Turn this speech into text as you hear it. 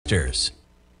factors.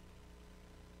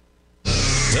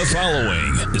 The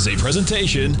following is a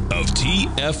presentation of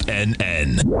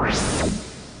TFNN.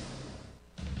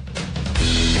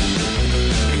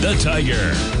 The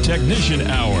Tiger Technician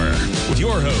Hour with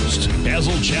your host,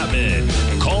 Basil Chapman.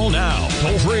 Call now,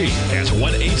 toll free at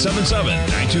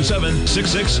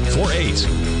 1-877-927-6648.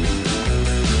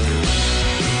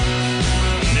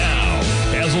 Now,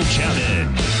 Basil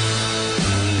Chapman.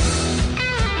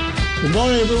 Good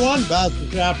morning, everyone. Basil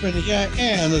Chapman here,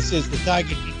 and this is the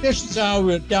Tiger Technician Hour.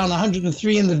 We're down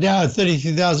 103 in the Dow at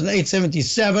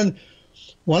 33,877.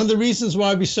 One of the reasons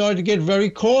why we started to get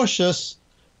very cautious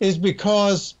is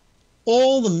because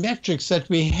all the metrics that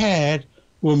we had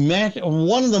were met.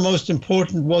 One of the most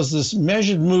important was this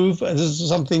measured move. This is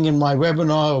something in my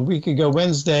webinar a week ago,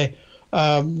 Wednesday.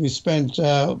 We spent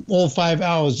all 5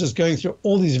 hours just going through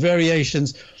all these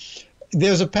variations.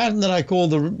 There's a pattern that I call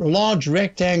the large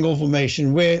rectangle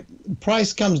formation, where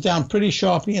price comes down pretty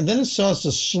sharply, and then it starts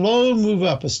to slow move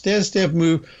up, a stair-step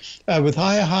move with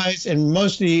higher highs and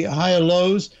mostly higher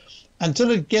lows, until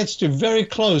it gets to very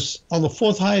close on the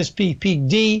fourth highest peak, peak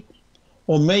D,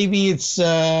 or maybe it's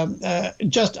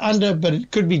just under, but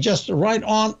it could be just right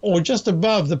on or just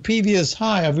above the previous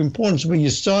high of importance where you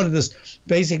started this,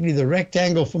 basically the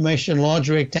rectangle formation, large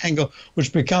rectangle,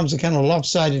 which becomes a kind of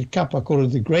lopsided cup. I call it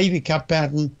the gravy cup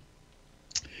pattern. In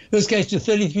this case to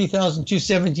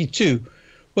 33,272.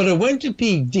 But it went to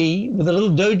peak D with a little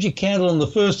doji candle on the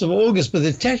 1st of August, but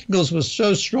the technicals were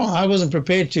so strong, I wasn't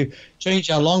prepared to change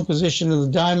our long position in the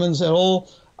diamonds at all.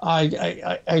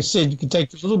 I said you could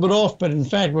take a little bit off, but in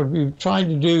fact what we're trying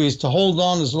to do is to hold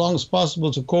on as long as possible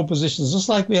to core positions, just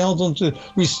like we're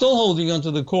still holding on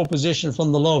to the core position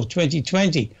from the low of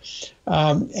 2020,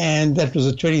 and that was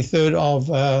the 23rd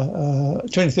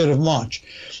of March.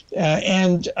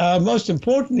 And most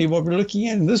importantly, what we're looking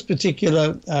at in this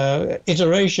particular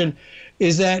iteration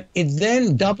is that it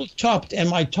then double topped, and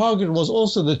my target was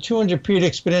also the 200-period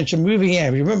exponential moving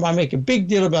average. Remember, I make a big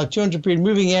deal about 200-period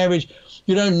moving average.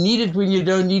 You don't need it when you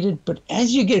don't need it, but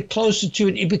as you get closer to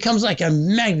it, it becomes like a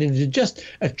magnet. It just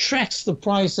attracts the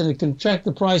price, and it can track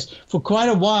the price for quite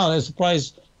a while as the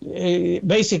price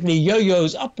basically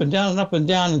yo-yos up and down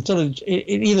until it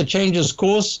either changes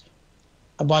course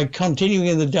by continuing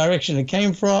in the direction it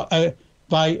came from,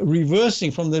 by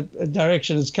reversing from the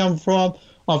direction it's come from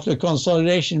after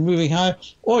consolidation moving higher,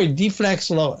 or it deflags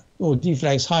lower, or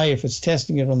deflags higher if it's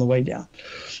testing it on the way down.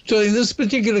 So in this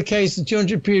particular case, the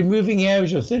 200-period moving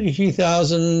average of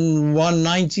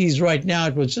 33,190 right now,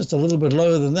 it was just a little bit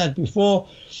lower than that before,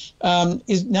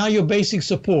 is now your basic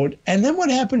support. And then what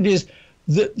happened is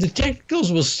the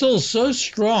technicals were still so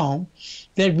strong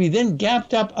that we then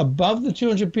gapped up above the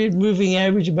 200-period moving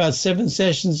average about 6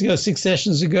 sessions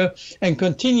ago, and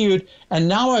continued. And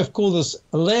now I've called this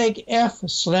leg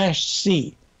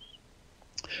F/C.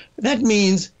 That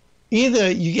means either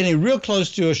you're getting real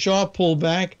close to a sharp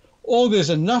pullback, or there's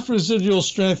enough residual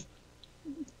strength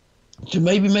to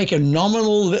maybe make a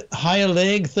nominal higher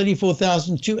leg,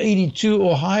 34,282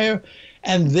 or higher,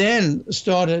 and then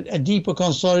start a deeper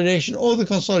consolidation, or the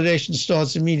consolidation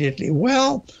starts immediately.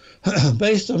 Well,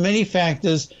 based on many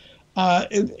factors,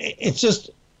 it's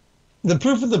just the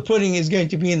proof of the pudding is going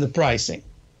to be in the pricing.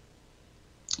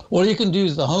 All you can do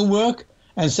is the homework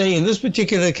and say, in this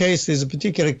particular case, there's a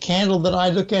particular candle that I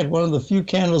look at, one of the few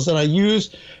candles that I use.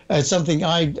 It's something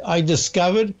I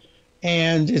discovered,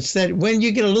 and it's that when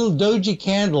you get a little doji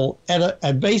candle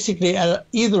at basically at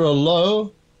either a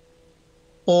low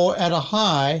or at a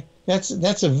high, that's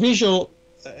a visual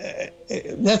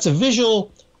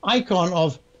icon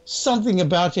of something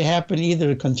about to happen,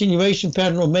 either a continuation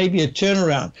pattern or maybe a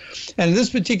turnaround. And in this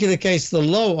particular case, the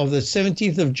low of the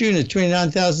 17th of June at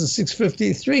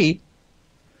 29,653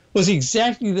 was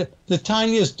exactly the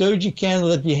tiniest doji candle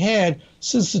that we had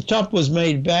since the top was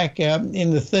made back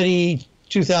in the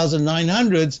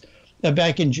 32,900s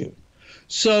back in June.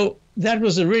 So that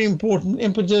was a really important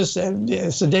impetus.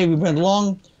 It's the day we went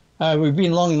long. We've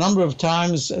been long a number of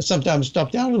times, sometimes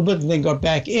stopped down a little bit and then got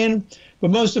back in.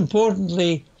 But most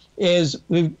importantly is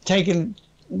we've taken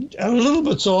a little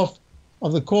bit off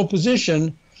of the core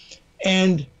position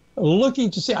and looking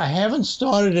to see. I haven't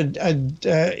started a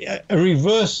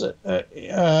reverse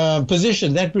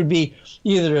position. That would be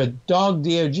either a DOG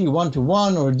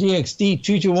 1-to-1 or a DXD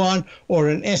 2-to-1 or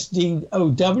an SDOW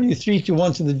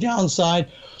 3-to-1 to the downside,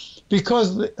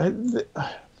 because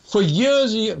for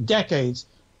years, decades,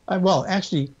 well,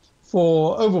 actually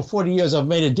for over 40 years, I've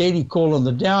made a daily call on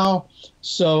the Dow.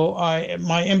 So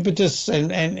my impetus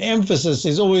and emphasis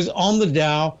is always on the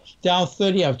Dow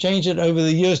 30. I've changed it over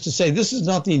the years to say this is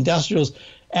not the industrials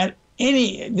at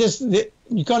any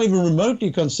you can't even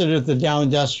remotely consider it the Dow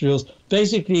Industrials.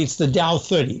 Basically, it's the Dow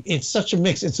 30. It's such a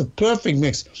mix. It's a perfect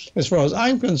mix, as far as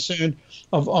I'm concerned,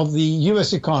 of the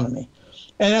U.S. economy.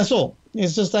 And that's all.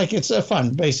 It's just like it's a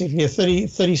fund, basically, a 30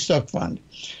 stock fund.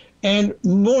 And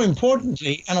more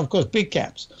importantly, and of course, big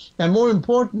caps. And more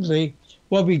importantly,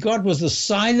 what we got was the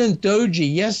silent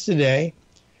doji yesterday.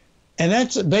 And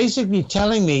that's basically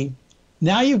telling me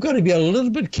now you've got to be a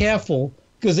little bit careful,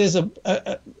 because there's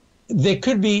there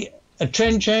could be a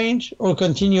trend change or a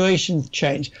continuation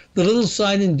change. The little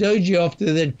silent doji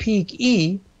after that peak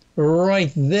E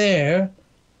right there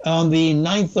on the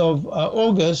 9th of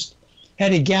August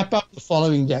had a gap up the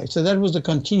following day. So that was the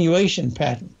continuation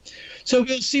pattern. So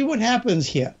we'll see what happens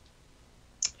here.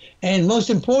 And most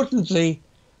importantly,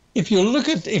 if you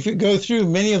go through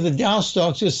many of the Dow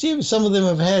stocks, you'll see some of them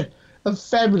have had a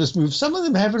fabulous move. Some of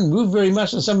them haven't moved very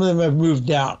much, and some of them have moved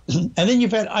down. And then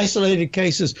you've had isolated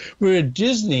cases where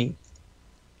Disney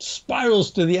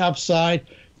spirals to the upside,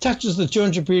 touches the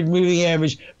 200-period moving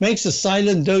average, makes a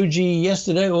silent doji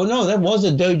yesterday. Oh, no, that was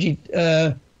a doji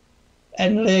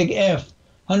at leg F,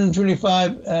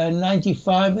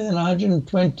 125.95 and then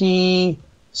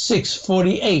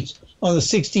 126.48 on the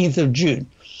 16th of June.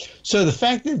 So the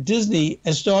fact that Disney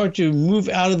has started to move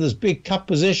out of this big cup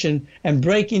position and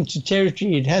break into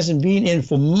territory it hasn't been in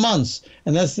for months,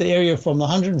 and that's the area from the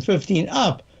 115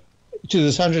 up to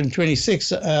this 126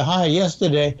 high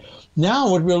yesterday. Now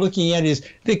what we're looking at is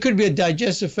there could be a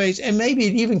digestive phase, and maybe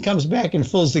it even comes back and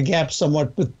fills the gap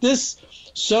somewhat. But this,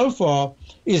 so far,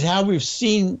 is how we've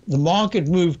seen the market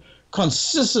move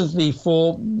consistently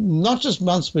for not just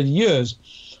months but years,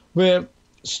 where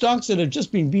stocks that have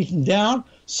just been beaten down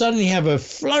suddenly have a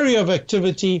flurry of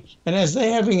activity, and as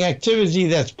they're having activity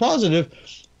that's positive,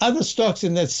 other stocks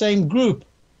in that same group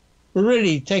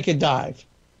really take a dive.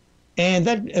 And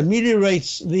that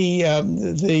ameliorates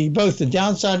both the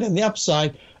downside and the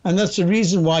upside, and that's the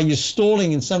reason why you're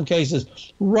stalling in some cases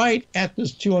right at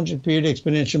this 200-period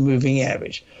exponential moving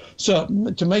average. So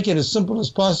to make it as simple as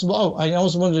possible, I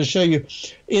also wanted to show you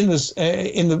in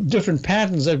the different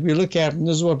patterns that we look at, and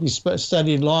this is what we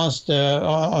studied last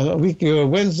a week ago,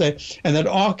 Wednesday, and that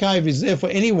archive is there for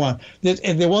anyone.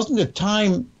 There wasn't a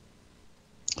time,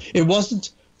 it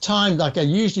wasn't timed like I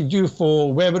usually do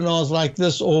for webinars like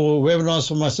this or webinars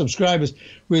for my subscribers,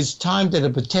 where it's timed at a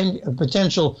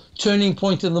potential turning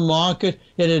point in the market.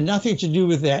 It had nothing to do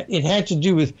with that. It had to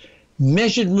do with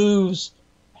measured moves,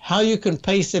 how you can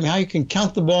pace them, how you can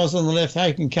count the bars on the left, how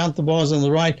you can count the bars on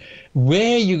the right,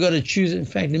 where you got to choose. In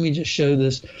fact, let me just show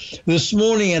this. This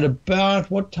morning at about,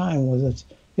 what time was it?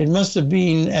 It must have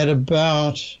been at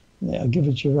about, I'll give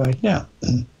it to you right now.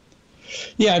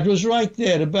 Yeah, it was right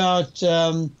there at about,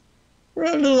 a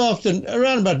little after,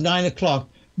 around about 9 o'clock.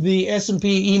 The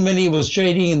S&P E-mini was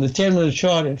trading in the 10-minute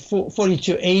chart at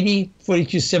 42.80,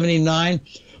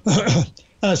 42.79.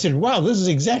 And I said, wow, this is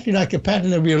exactly like a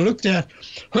pattern that we looked at.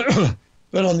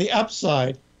 But on the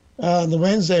upside, the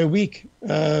Wednesday week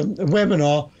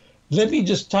webinar, let me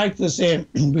just type this in,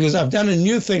 because I've done a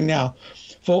new thing now.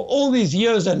 For all these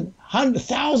years and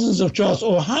thousands of charts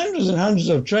or hundreds and hundreds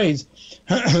of trades,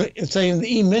 say in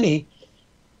the E-mini,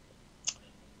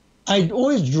 I'd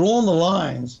always drawn the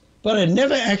lines, but I'd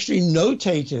never actually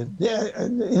notated.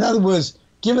 In other words,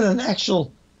 given an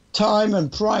actual time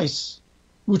and price,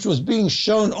 which was being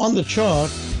shown on the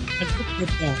chart, and put it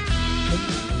down.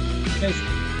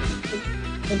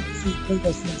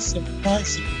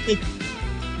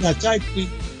 Now type in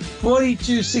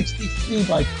 42.63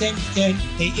 by 10:10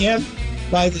 a.m.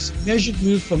 by this measured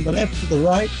move from the left to the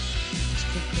right.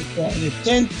 And at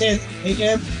 10:10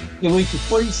 a.m. you're going to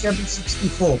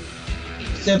 47.64.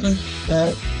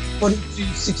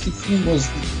 42.63 was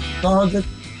the target,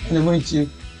 and it went to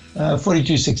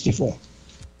 42.64.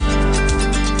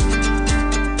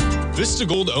 Vista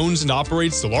Gold owns and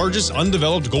operates the largest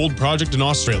undeveloped gold project in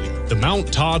Australia, the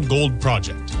Mount Todd Gold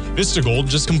Project. Vista Gold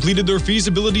just completed their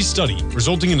feasibility study,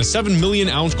 resulting in a 7 million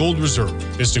ounce gold reserve.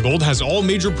 Vista Gold has all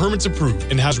major permits approved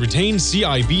and has retained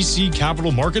CIBC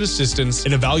capital market assistance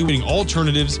in evaluating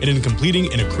alternatives and in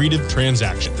completing an accretive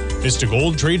transaction. Vista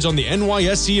Gold trades on the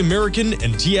NYSE American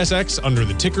and TSX under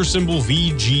the ticker symbol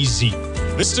VGZ.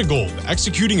 Vista Gold,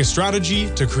 executing a strategy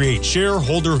to create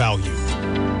shareholder value.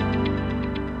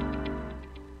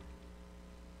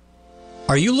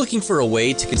 Are you looking for a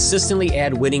way to consistently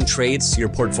add winning trades to your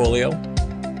portfolio?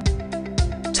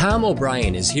 Tom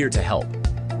O'Brien is here to help.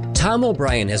 Tom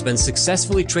O'Brien has been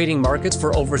successfully trading markets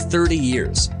for over 30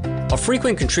 years. A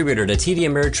frequent contributor to TD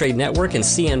Ameritrade Network and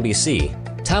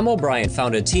CNBC, Tom O'Brien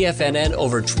founded TFNN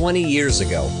over 20 years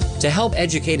ago to help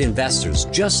educate investors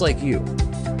just like you.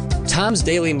 Tom Tom's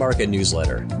daily market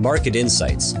newsletter, Market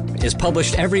Insights, is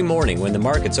published every morning when the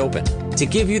market's open to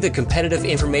give you the competitive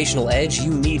informational edge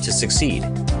you need to succeed.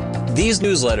 These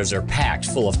newsletters are packed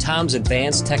full of Tom's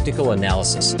advanced technical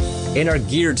analysis and are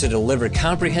geared to deliver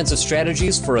comprehensive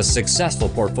strategies for a successful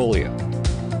portfolio.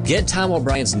 Get Tom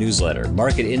O'Brien's newsletter,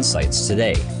 Market Insights,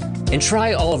 today and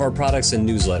try all of our products and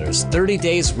newsletters 30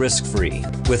 days risk-free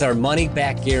with our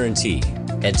money-back guarantee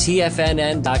at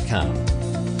TFNN.com.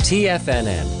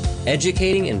 TFNN,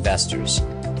 educating investors.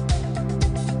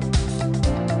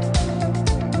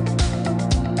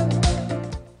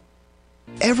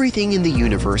 Everything in the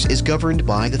universe is governed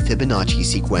by the Fibonacci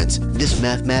sequence. This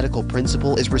mathematical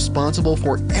principle is responsible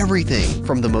for everything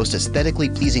from the most aesthetically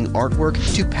pleasing artwork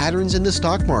to patterns in the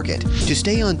stock market. To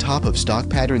stay on top of stock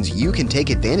patterns you can take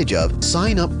advantage of,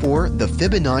 sign up for the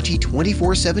Fibonacci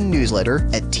 24/7 newsletter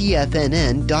at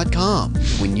TFNN.com.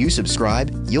 When you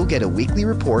subscribe, you'll get a weekly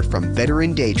report from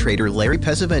veteran day trader Larry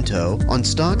Pesavento on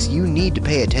stocks you need to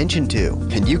pay attention to.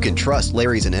 And you can trust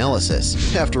Larry's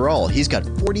analysis. After all, he's got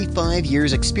 45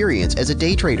 years experience as a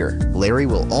day trader. Larry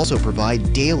will also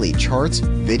provide daily charts,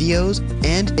 videos,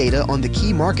 and data on the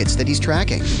key markets that he's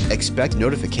tracking. Expect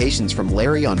notifications from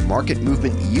Larry on market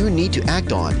movement you need to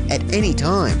act on at any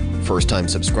time. First-time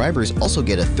subscribers also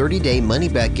get a 30-day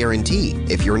money-back guarantee.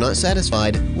 If you're not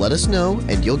satisfied, let us know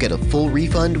and you'll get a full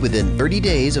refund within 30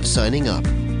 days of signing up.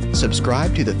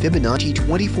 Subscribe to the Fibonacci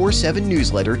 24/7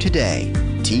 newsletter today.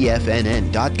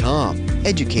 TFNN.com,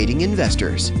 educating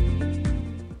investors.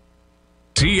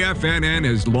 TFNN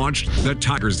has launched the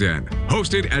Tiger's Den.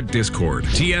 Hosted at Discord,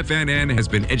 TFNN has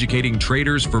been educating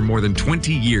traders for more than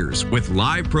 20 years with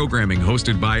live programming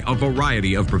hosted by a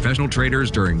variety of professional traders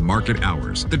during market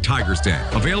hours. The Tiger's Den,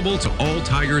 available to all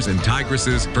tigers and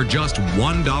tigresses for just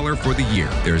 $1 for the year.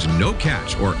 There's no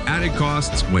catch or added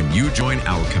costs when you join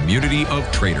our community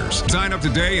of traders. Sign up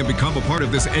today and become a part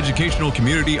of this educational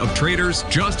community of traders.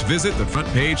 Just visit the front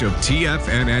page of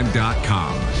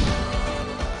TFNN.com.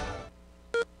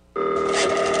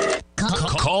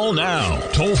 Call now,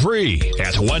 toll free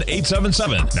at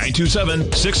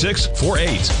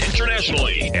 1-877-927-6648.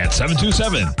 Internationally at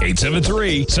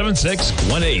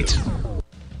 727-873-7618.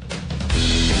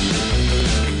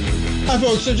 Hi,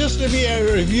 folks. So just to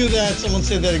review that, someone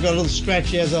said that it got a little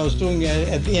scratchy as I was doing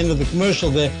at the end of the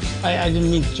commercial there. I didn't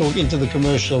mean to talk into the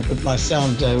commercial, but my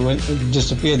sound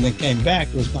disappeared and then came back.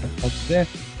 It was my fault there.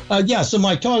 So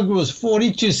my target was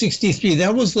 42.63.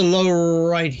 That was the low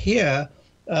right here.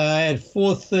 At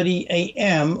 4:30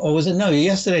 a.m. or was it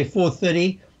yesterday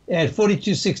 4:30 at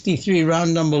 42.63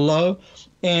 round number low,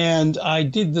 and I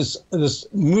did this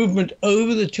movement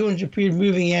over the 200 period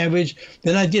moving average.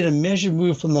 Then I did a measured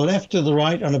move from the left to the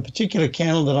right on a particular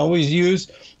candle that I always use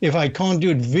if I can't do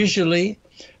it visually.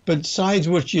 But besides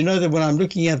which, you know that when I'm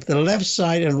looking at the left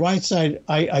side and right side,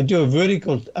 I do a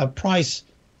vertical price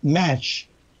match.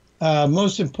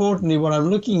 Most importantly, what I'm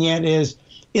looking at is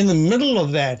in the middle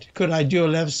of that, could I do a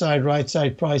left side, right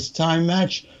side price time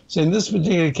match? So in this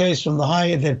particular case, from the high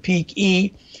of that peak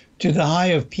E to the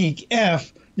high of peak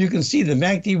F, you can see the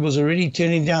MACD was already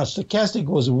turning down. Stochastic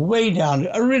was way down,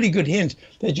 a really good hint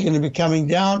that you're going to be coming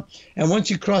down. And once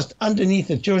you crossed underneath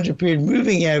the 200 period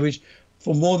moving average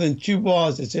for more than 2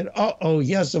 bars, it said,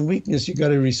 here's some weakness you got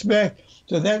to respect.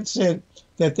 So that said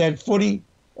that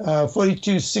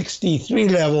 42.63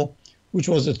 level, which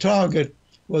was a target,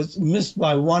 was missed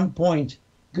by 1 point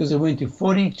because it went to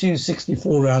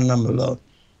 42.64 round number low.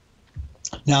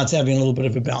 Now it's having a little bit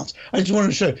of a bounce. I just wanted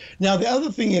to show. Now the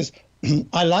other thing is,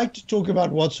 I like to talk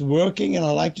about what's working and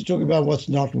I like to talk about what's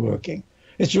not working.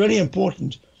 It's really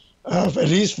important, at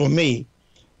least for me,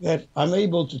 that I'm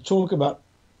able to talk about.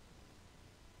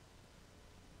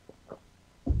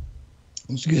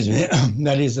 Excuse me.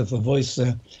 That is if the voice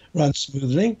runs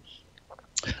smoothly.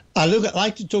 I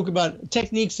like to talk about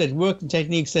techniques that work and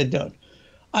techniques that don't.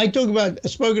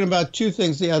 Spoken about two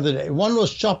things the other day. One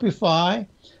was Shopify, and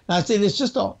I said it's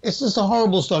just a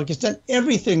horrible stock. It's done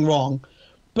everything wrong,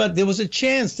 but there was a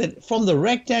chance that from the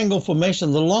rectangle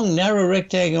formation, the long narrow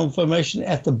rectangle formation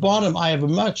at the bottom, I have a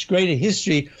much greater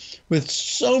history with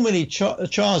so many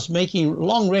charts making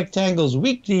long rectangles,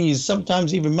 weeklies,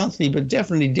 sometimes even monthly, but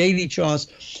definitely daily charts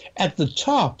at the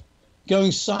top,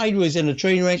 going sideways in a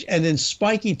trading range and then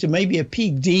spiking to maybe a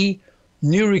peak D,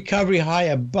 new recovery high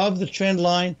above the trend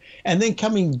line, and then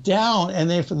coming down. And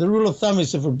then for the rule of thumb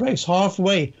is if it breaks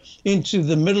halfway into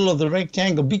the middle of the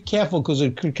rectangle, be careful because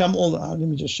it could come all the let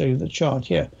me just show you the chart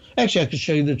here. Actually, I could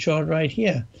show you the chart right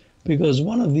here because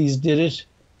one of these did it.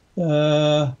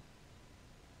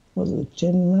 Was it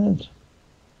 10 minutes?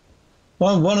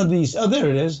 One of these, there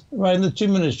it is, right in the 2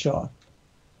 minute chart.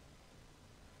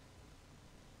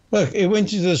 Look, it went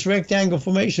to this rectangle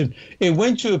formation. It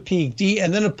went to a peak D,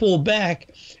 and then it pulled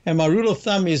back. And my rule of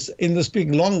thumb is in this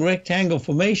big long rectangle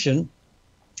formation,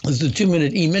 is the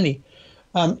 2-minute E-mini.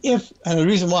 And the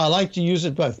reason why I like to use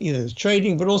it both, either as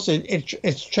trading, but also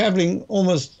it's traveling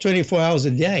almost 24 hours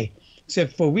a day,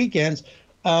 except for weekends.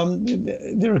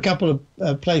 There are a couple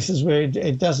of places where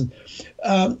it doesn't.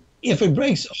 If it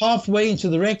breaks halfway into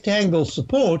the rectangle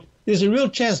support, there's a real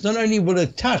chance not only will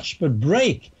it touch, but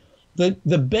break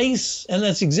the base, and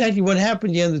that's exactly what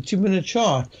happened here in the 2-minute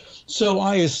chart. So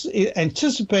I was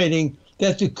anticipating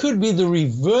that there could be the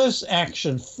reverse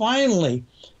action finally,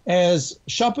 as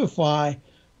Shopify,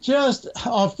 just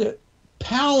after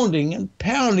pounding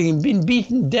and being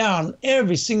beaten down,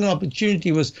 every single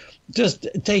opportunity was just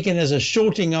taken as a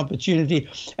shorting opportunity.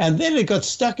 And then it got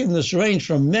stuck in this range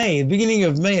from May, beginning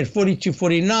of May at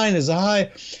 42.49 as a high.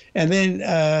 And then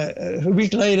a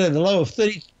week later, the low of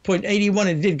 30.81,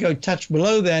 it did go touch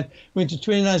below that, went to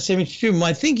 29.72.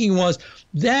 My thinking was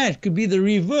that could be the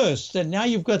reverse, that now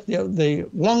you've got the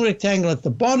long rectangle at the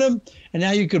bottom, and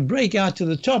now you could break out to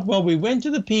the top. Well, we went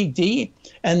to the peak D,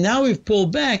 and now we've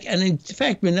pulled back. And in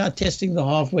fact, we're now testing the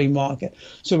halfway market.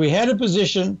 So we had a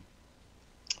position.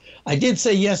 I did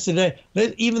say yesterday,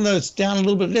 even though it's down a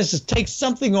little bit, let's just take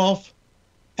something off,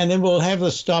 and then we'll have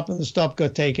the stop, and the stop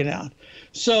got taken out.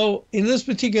 So in this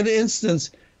particular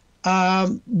instance,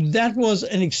 that was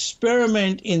an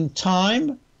experiment in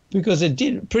time, because it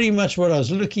did pretty much what I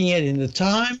was looking at in the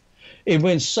time. It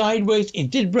went sideways. It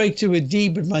did break to a D,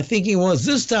 but my thinking was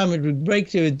this time it would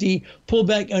break to a D, pull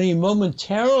back only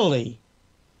momentarily.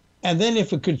 And then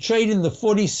if it could trade in the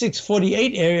 46,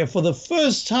 48 area for the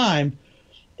first time,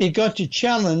 it got to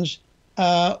challenge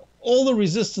all the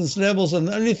resistance levels, and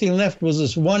the only thing left was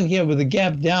this one here with a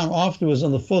gap down afterwards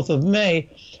on the 4th of May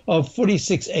of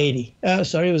 46.80.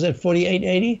 Sorry, was that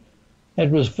 48.80?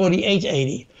 That was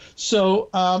 48.80. So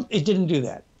it didn't do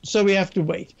that. So we have to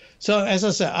wait. So as I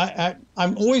said,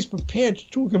 I'm always prepared to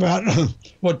talk about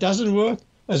what doesn't work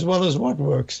as well as what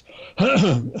works.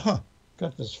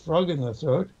 Got this frog in the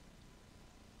throat.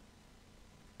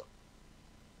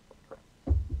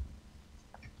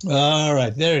 All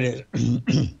right, there it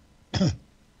is.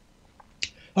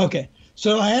 Okay,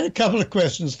 so I had a couple of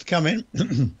questions to come in.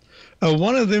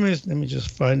 One of them is, let me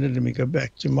just find it. Let me go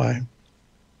back to my...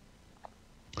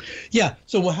 Yeah,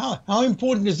 so how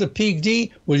important is the peak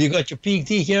D? Well, you got your peak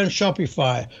D here in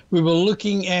Shopify. We were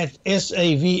looking at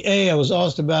SAVA. I was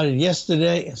asked about it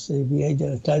yesterday. SAVA,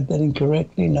 did I type that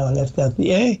incorrectly? No, I left out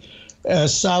the A.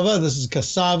 Sava, this is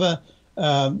Cassava.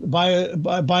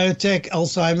 Biotech,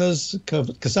 Alzheimer's,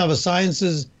 Cassava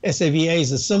Sciences, SAVA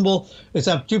is the symbol. It's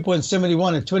up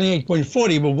 2.71 at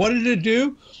 28.40. But what did it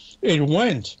do? It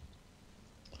went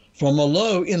from a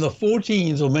low in the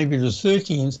 14s, or maybe it was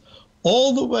 13s,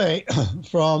 all the way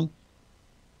from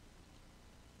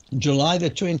July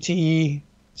the 27th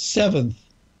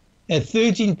at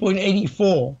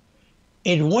 13.84.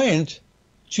 It went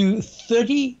to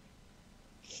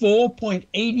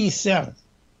 34.87.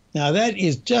 Now that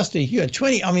is just a huge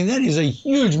 20. I mean, that is a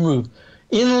huge move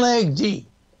in leg D.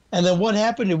 And then what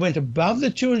happened? It went above the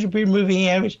 200-period moving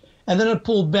average, and then it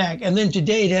pulled back. And then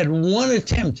today it had one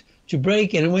attempt to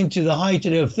break, and it went to the high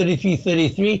today of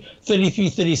 33.33.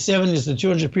 33.37 is the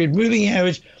 200-period moving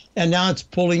average, and now it's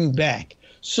pulling back.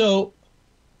 So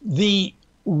the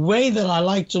way that I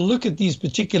like to look at these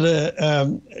particular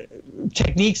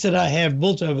techniques that I have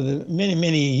built over the many,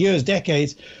 many years,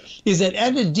 decades, is that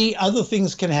at a D, other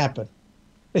things can happen.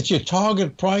 It's your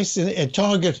target price, a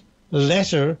target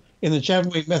letter in the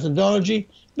Chapman methodology,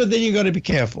 but then you got to be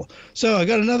careful. So I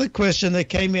got another question that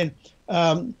came in.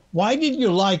 Why did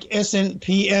you like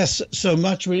SNPS so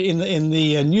much in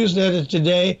the newsletter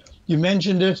today? You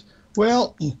mentioned it.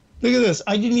 Well, look at this.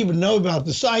 I didn't even know about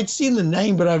this. I'd seen the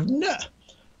name, but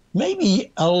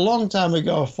maybe a long time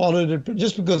ago I followed it, but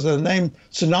just because of the name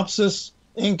Synopsys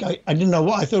Inc. I didn't know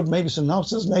why. I thought maybe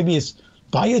Synopsys, maybe it's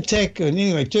biotech. And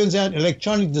anyway, it turns out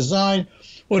electronic design,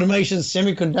 automation,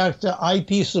 semiconductor,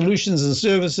 IP solutions and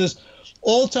services,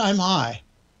 all-time high.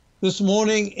 This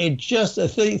morning, it just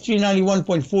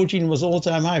 391.14 was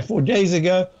all-time high 4 days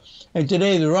ago. And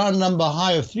today, the round number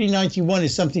high of 391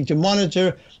 is something to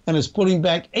monitor, and it's pulling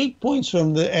back 8 points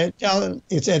from it's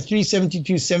at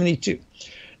 372.72.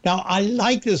 Now, I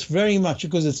like this very much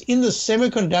because it's in the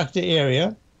semiconductor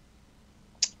area.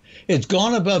 It's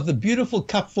gone above the beautiful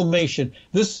cup formation.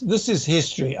 This is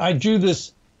history. I drew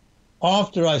this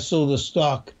after I saw the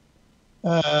stock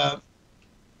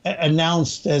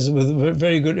announced as with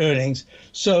very good earnings.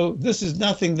 So this is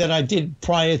nothing that I did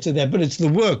prior to that, but it's the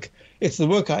work. It's the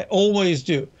work I always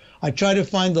do. I try to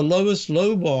find the lowest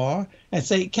low bar and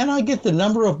say, can I get the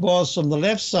number of bars from the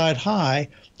left side high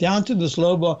down to this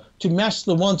low bar to match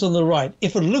the ones on the right?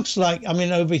 If it looks like,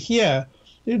 over here,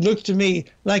 it looked to me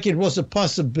like it was a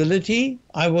possibility.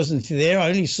 I wasn't there. I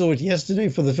only saw it yesterday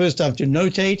for the first time to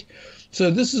notate.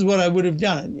 So this is what I would have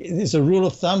done. There's a rule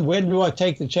of thumb. When do I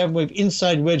take the Chapman Wave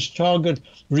inside wedge target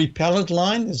repellent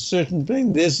line? There's a certain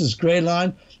thing. There's this gray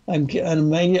line. I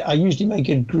usually make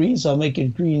it green, so I'll make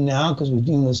it green now because we're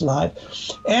doing this live.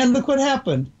 And look what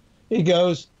happened. It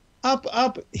goes up,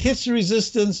 hits the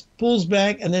resistance, pulls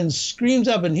back, and then screams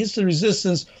up and hits the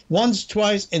resistance once,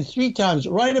 twice, and 3 times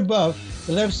right above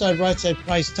the left side, right side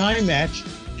price time match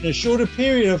in a shorter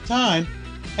period of time.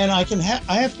 And I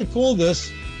have to call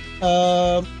this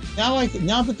now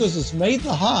because it's made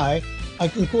the high, I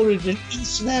can call it an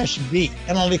E/B,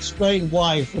 and I'll explain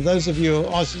why for those of you who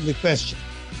are asking the question.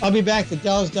 I'll be back. The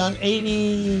Dow's down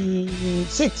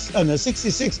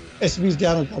 66. S&P's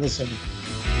down $1.70.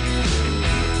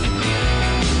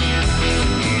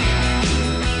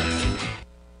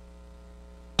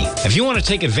 If you want to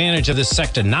take advantage of this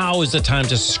sector, now is the time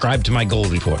to subscribe to my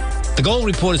Gold Report. The Gold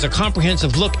Report is a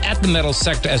comprehensive look at the metals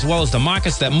sector as well as the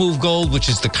markets that move gold, which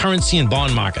is the currency and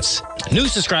bond markets. New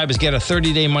subscribers get a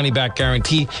 30-day money-back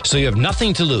guarantee, so you have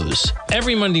nothing to lose.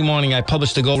 Every Monday morning, I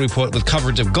publish the Gold Report with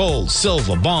coverage of gold,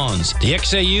 silver, bonds, the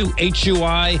XAU,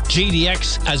 HUI,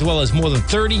 GDX, as well as more than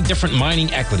 30 different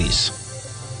mining equities.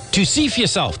 To see for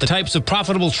yourself the types of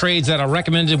profitable trades that are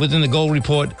recommended within the Gold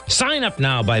Report, sign up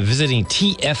now by visiting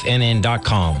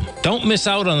TFNN.com. Don't miss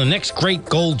out on the next great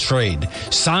gold trade.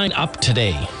 Sign up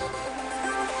today.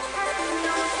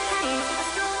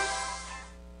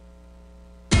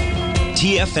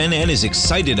 TFNN is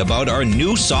excited about our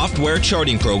new software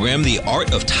charting program, The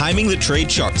Art of Timing the Trade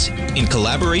Charts. In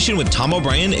collaboration with Tom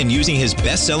O'Brien and using his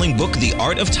best-selling book, The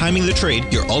Art of Timing the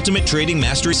Trade, Your Ultimate Trading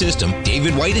Mastery System,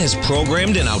 David White has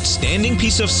programmed an outstanding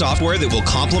piece of software that will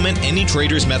complement any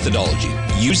trader's methodology.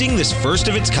 Using this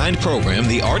first-of-its-kind program,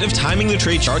 The Art of Timing the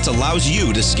Trade Charts allows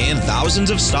you to scan thousands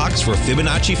of stocks for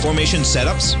Fibonacci formation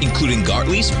setups, including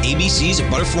Gartley's, ABC's,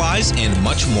 butterflies, and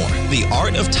much more. The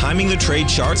Art of Timing the Trade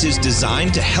Charts is designed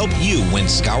to help you when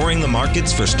scouring the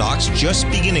markets for stocks just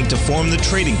beginning to form the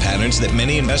trading patterns that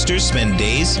many investors spend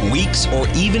days, weeks, or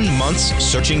even months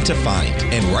searching to find.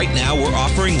 And right now, we're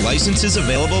offering licenses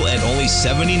available at only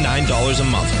 $79 a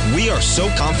month. We are so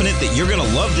confident that you're going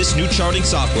to love this new charting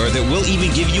software that will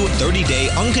even give you a 30-day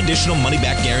unconditional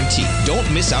money-back guarantee. Don't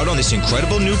miss out on this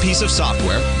incredible new piece of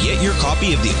software. Get your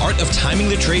copy of The Art of Timing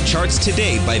the Trade Charts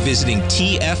today by visiting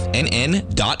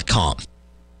TFNN.com.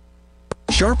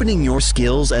 Sharpening your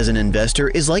skills as an investor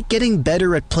is like getting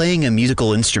better at playing a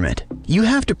musical instrument. You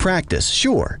have to practice,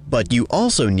 sure, but you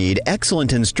also need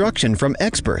excellent instruction from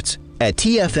experts. At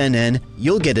TFNN,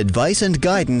 you'll get advice and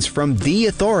guidance from the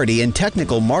authority in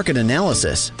technical market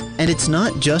analysis. And it's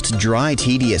not just dry,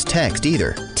 tedious text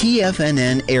either.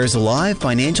 TFNN airs live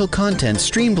financial content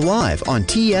streamed live on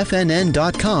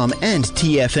TFNN.com and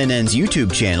TFNN's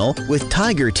YouTube channel with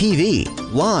Tiger TV,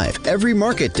 live every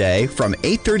market day from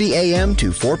 8:30 a.m.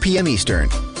 to 4 p.m. Eastern.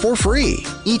 For free.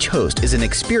 Each host is an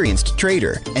experienced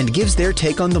trader and gives their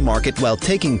take on the market while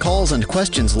taking calls and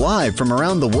questions live from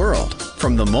around the world.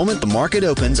 From the moment the market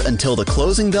opens until the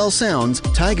closing bell sounds,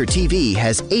 Tiger TV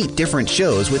has 8 different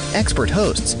shows with expert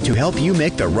hosts to help you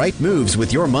make the right moves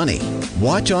with your money.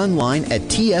 Watch online at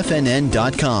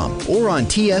TFNN.com or on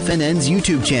TFNN's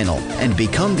YouTube channel and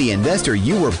become the investor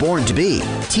you were born to be.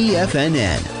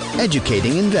 TFNN,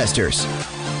 educating investors.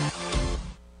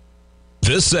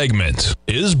 This segment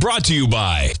is brought to you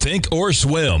by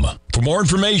Thinkorswim. For more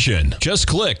information, just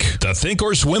click the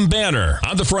Thinkorswim banner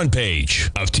on the front page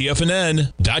of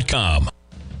TFNN.com.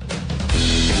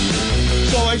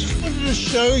 So I just wanted to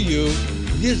show you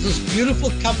this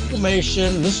beautiful cup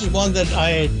formation. This is one that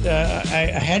I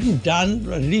hadn't done,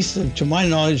 at least to my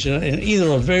knowledge, in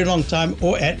either a very long time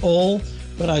or at all.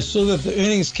 But I saw that the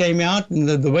earnings came out and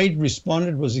the way it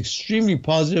responded was extremely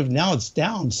positive. Now it's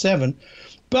down 7.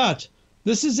 But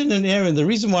this is in an area, and the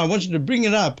reason why I want you to bring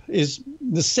it up is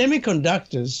the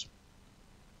semiconductors.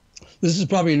 This is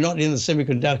probably not in the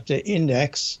semiconductor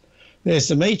index. There's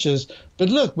some H's. But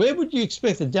look, where would you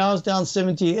expect the Dow's down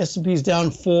 70, S&P's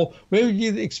down 4? Where would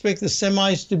you expect the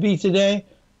semis to be today?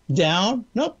 Down?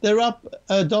 Nope, they're up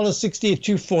 $1.60 at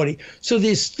 240. So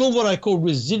there's still what I call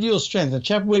residual strength. The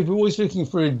Chapman Wave, we're always looking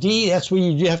for a D. That's where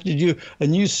you have to do a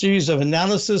new series of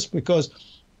analysis because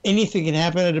anything can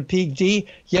happen at a peak D.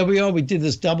 Here we are. We did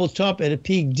this double top at a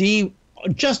peak D,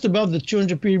 just above the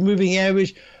 200-period moving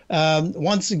average.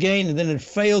 once again, and then it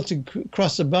failed to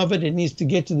cross above it. It needs to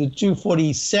get to the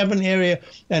 247 area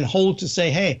and hold to say,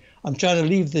 hey, I'm trying to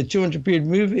leave the 200-period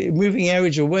moving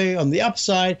average away on the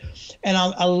upside. And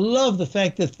I love the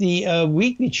fact that the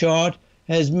weekly chart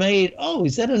has made,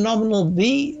 is that a nominal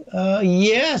B?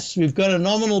 Yes, we've got a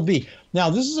nominal B. Now,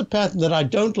 this is a pattern that I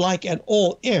don't like at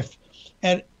all. If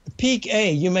at peak A,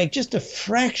 you make just a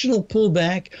fractional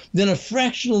pullback, then a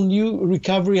fractional new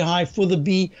recovery high for the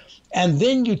B, and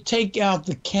then you take out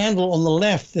the candle on the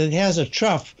left that has a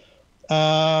trough,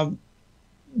 the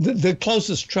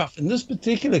closest trough. In this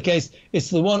particular case, it's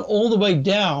the one all the way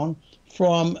down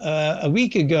from a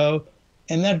week ago,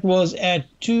 and that was at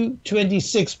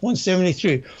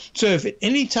 226.73. So if at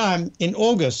any time in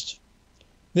August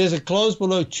there's a close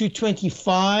below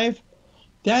 225,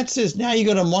 that says now you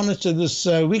got to monitor this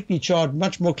weekly chart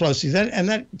much more closely.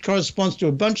 That corresponds to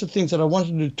a bunch of things that I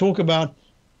wanted to talk about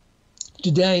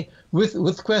today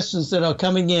with questions that are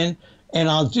coming in, and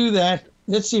I'll do that.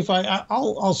 Let's see if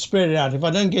I'll spread it out. If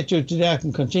I don't get you today, I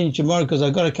can continue tomorrow because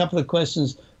I've got a couple of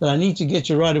questions that I need to get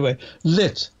you right away.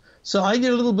 Lit. So I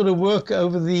did a little bit of work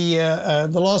over the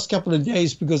last couple of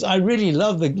days because I really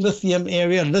love the lithium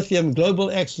area, lithium, Global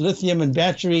X, lithium and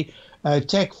battery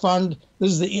tech fund.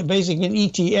 This is basically an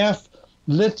ETF.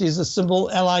 LIT is the symbol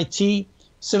LIT,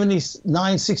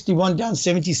 79.61 down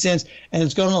 70 cents, and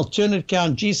it's got an alternate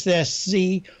count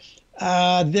G/C.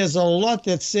 There's a lot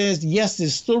that says, yes,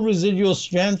 there's still residual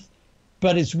strength,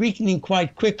 but it's weakening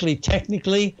quite quickly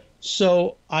technically.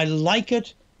 So I like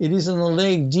it. It is in a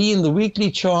leg D in the weekly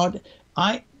chart.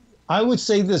 I would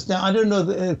say this. Now, I don't know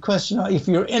the question if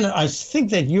you're in it. I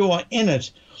think that you are in it.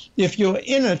 If you're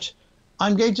in it,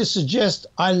 I'm going to suggest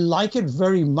I like it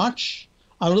very much.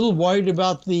 I'm a little worried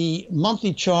about the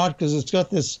monthly chart because it's got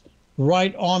this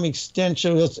right arm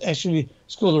extension. It's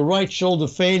called a right shoulder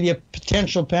failure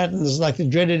potential pattern. This is like the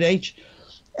dreaded H.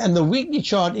 And the weekly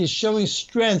chart is showing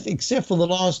strength except for the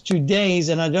last 2 days,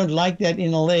 and I don't like that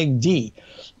in a leg D.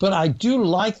 But I do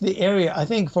like the area. I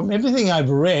think from everything I've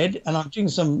read, and I'm doing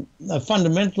some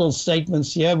fundamental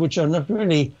statements here, which are not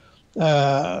really,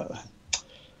 I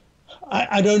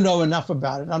don't know enough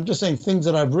about it. I'm just saying things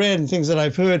that I've read and things that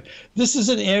I've heard. This is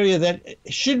an area that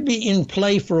should be in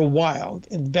play for a while,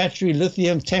 in battery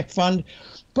lithium tech fund,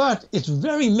 but it's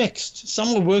very mixed.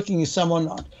 Some are working and some are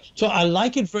not. So I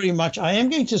like it very much. I am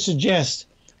going to suggest,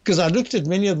 because I looked at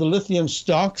many of the lithium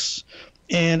stocks,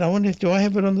 and I wonder if, do I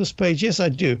have it on this page? Yes, I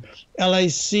do.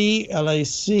 LAC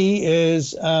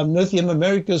is Lithium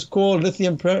America's core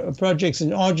lithium projects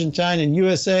in Argentina and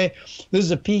USA. This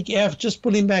is a peak F, just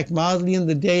pulling back mildly in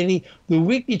the daily. The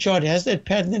weekly chart has that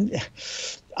pattern.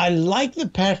 I like the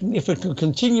pattern if it can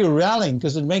continue rallying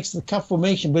because it makes the cup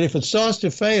formation. But if it starts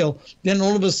to fail, then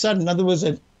all of a sudden, in other words,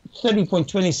 at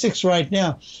 30.26 right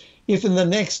now, if in the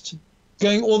next,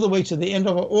 going all the way to the end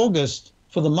of August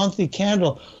for the monthly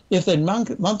candle, if that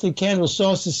monthly candle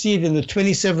starts to see it in the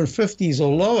 2750s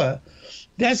or lower,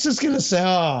 that's just going to say,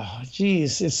 oh,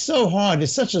 geez, it's so hard.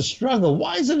 It's such a struggle.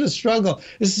 Why is it a struggle?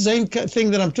 It's the same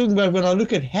thing that I'm talking about when I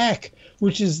look at HACK,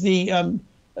 which is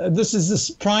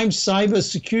this prime cyber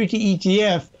security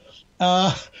ETF.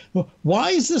 Why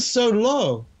is this so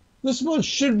low? This one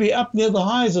should be up near the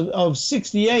highs of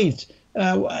 68.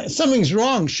 Something's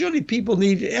wrong. Surely people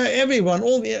need, everyone,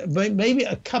 maybe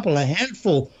a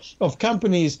handful of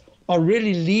companies are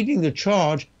really leading the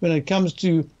charge when it comes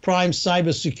to prime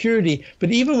cyber security.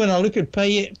 But even when I look at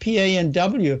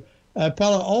PANW,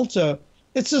 Palo Alto,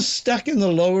 it's just stuck in the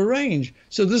lower range.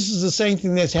 So this is the same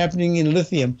thing that's happening in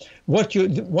lithium. What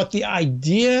the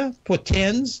idea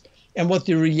portends and what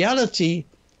the reality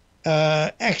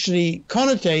actually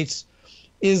connotates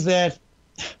is that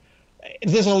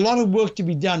there's a lot of work to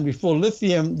be done before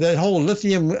lithium, the whole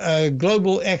lithium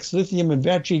Global X lithium and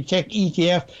battery tech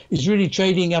ETF is really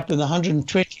trading up in the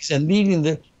 120s and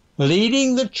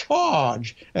leading the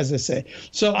charge, as I say.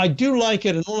 So I do like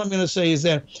it, and all I'm going to say is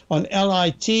that on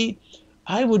LIT,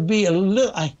 I would be a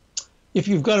little, if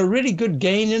you've got a really good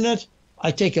gain in it, I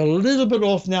take a little bit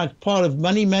off now, part of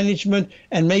money management,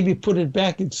 and maybe put it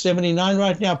back at 79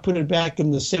 right now, put it back in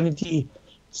the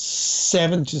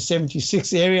 77 to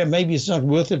 76 area. Maybe it's not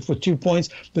worth it for 2 points,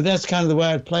 but that's kind of the way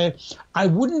I'd play it. I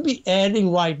wouldn't be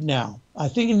adding right now. I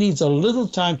think it needs a little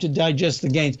time to digest the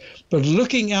gains. But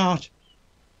looking out,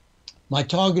 my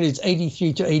target is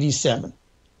 83 to 87.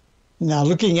 Now,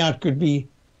 looking out could be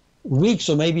weeks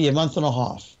or maybe a month and a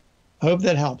half. I hope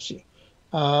that helps you.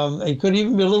 It could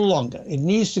even be a little longer. It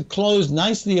needs to close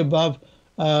nicely above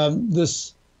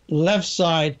this left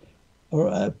side or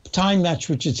a time match,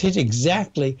 which it's hit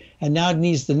exactly, and now it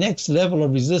needs the next level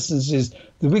of resistance is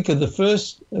the week of the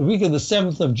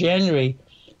 7th of January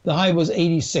The high was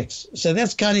 86. So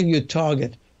that's kind of your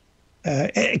target.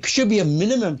 It should be a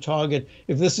minimum target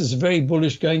if this is very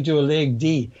bullish going to a leg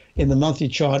D in the monthly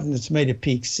chart and it's made a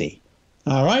peak C.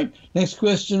 All right. Next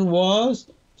question was,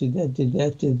 did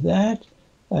that.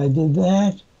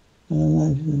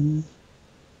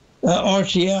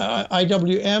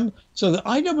 IWM. So the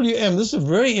IWM, this is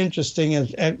very interesting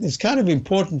and it's kind of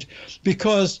important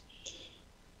because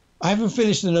I haven't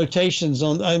finished the notations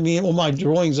on, all my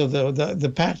drawings of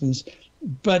the patterns,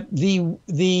 but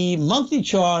the monthly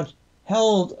chart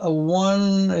held a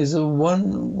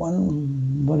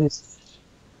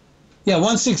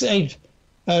 168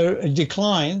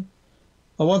 decline,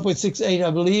 a 1.68, I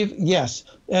believe. Yes,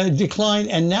 decline,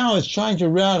 and now it's trying to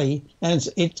rally, and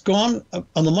it's gone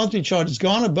on the monthly chart. It's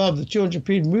gone above the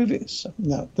 200-period moving,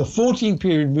 no, the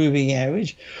 14-period moving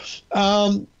average.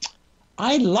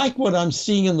 I like what I'm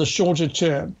seeing in the shorter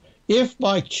term. If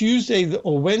by Tuesday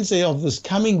or Wednesday of this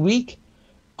coming week,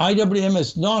 IWM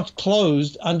is not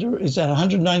closed under, it's at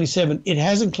 197. It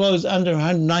hasn't closed under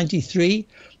 193,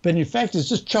 but in fact, it's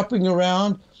just chopping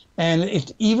around, and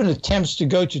it even attempts to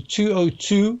go to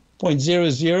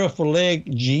 202.00 for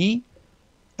leg G.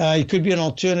 It could be an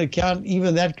alternate count.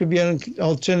 Even that could be an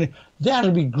alternate. That'll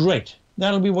be great.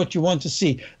 That'll be what you want to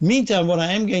see. Meantime, what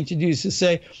I am going to do is to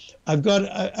say, I've got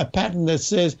a pattern that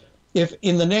says if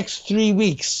in the next 3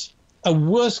 weeks, a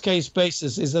worst case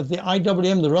basis is that the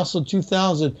IWM, the Russell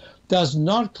 2000, does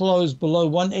not close below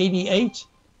 188,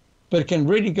 but can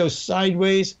really go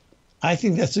sideways. I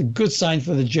think that's a good sign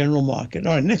for the general market.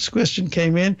 All right, next question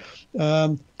came in.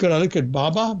 Could I look at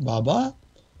BABA?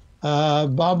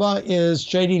 BABA is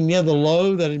trading near the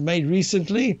low that it made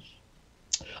recently.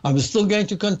 I'm still going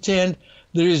to contend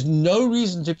there is no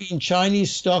reason to be in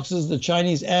Chinese stocks as the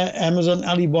Chinese Amazon,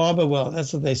 Alibaba. Well,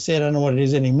 that's what they said. I don't know what it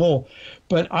is anymore.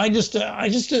 But I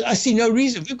see no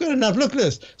reason. We've got enough. Look at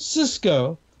this.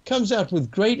 Cisco comes out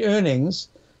with great earnings,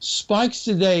 spikes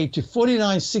today to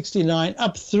 49.69,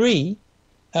 up 3.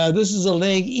 This is a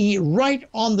leg E right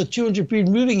on the 200-period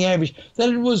moving average that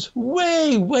it was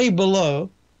way, way below,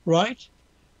 right?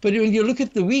 But when you look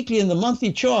at the weekly and the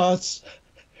monthly charts,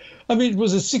 it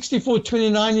was at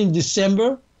 64.29 in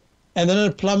December, and then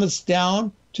it plummets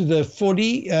down to the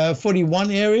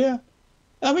 41 area.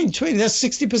 20, that's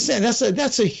 60%.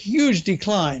 That's a huge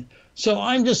decline. So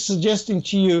I'm just suggesting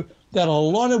to you that a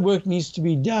lot of work needs to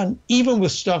be done, even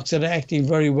with stocks that are acting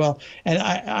very well. And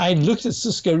I looked at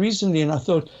Cisco recently, and I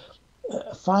thought,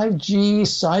 5G,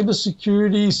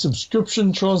 cybersecurity,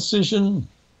 subscription transition,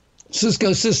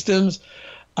 Cisco systems,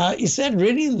 is that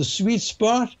really in the sweet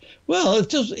spot? Well,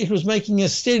 it was making a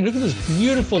steady. Look at this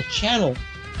beautiful channel.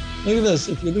 Look at this.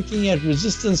 If you're looking at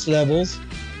resistance levels,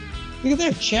 look at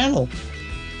that channel.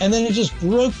 And then it just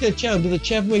broke that channel with a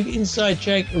Chapman wave inside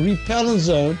track repellent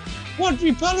zone. What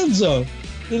repellent zone?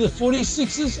 In the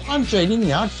 46s, I'm trading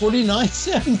now at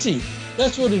 49.70.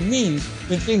 That's what it means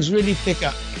when things really pick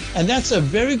up. And that's a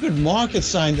very good market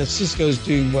sign that Cisco is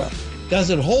doing well. Does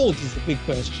it hold is the big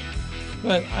question.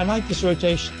 But I like this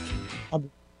rotation.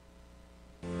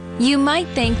 You might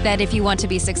think that if you want to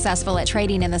be successful at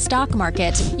trading in the stock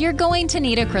market, you're going to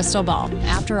need a crystal ball.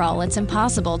 After all, it's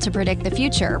impossible to predict the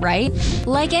future, right?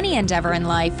 Like any endeavor in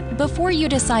life, before you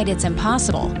decide it's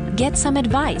impossible, get some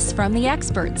advice from the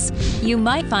experts. You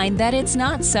might find that it's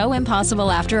not so impossible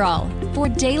after all. For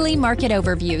daily market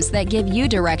overviews that give you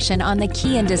direction on the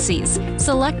key indices,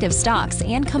 selective stocks,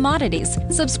 and commodities,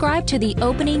 subscribe to the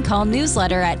Opening Call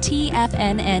newsletter at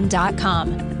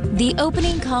TFNN.com. The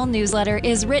Opening Call newsletter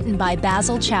is written by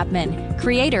Basil Chapman,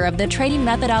 creator of the trading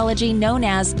methodology known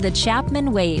as the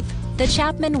Chapman Wave. The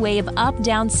Chapman Wave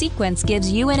up-down sequence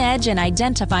gives you an edge in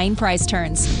identifying price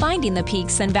turns, finding the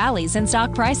peaks and valleys in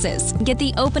stock prices. Get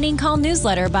the Opening Call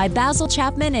newsletter by Basil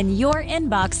Chapman in your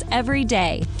inbox every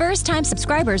day. First-time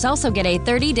subscribers also get a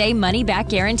 30-day money-back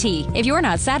guarantee. If you're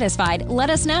not satisfied, let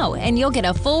us know, and you'll get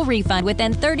a full refund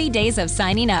within 30 days of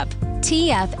signing up.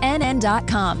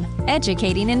 TFNN.com,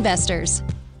 educating investors.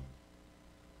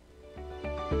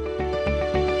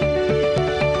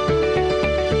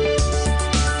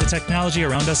 The technology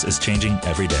around us is changing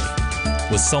every day.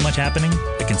 With so much happening,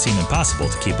 it can seem impossible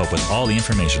to keep up with all the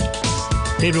information.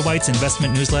 David White's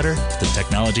investment newsletter, The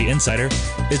Technology Insider,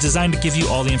 is designed to give you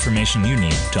all the information you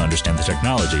need to understand the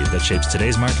technology that shapes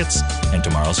today's markets and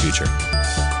tomorrow's future.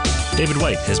 David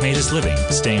White has made his living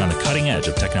staying on the cutting edge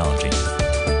of technology.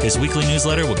 His weekly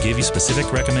newsletter will give you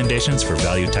specific recommendations for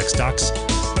value tech stocks,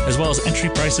 as well as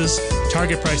entry prices,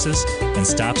 target prices, and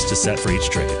stops to set for each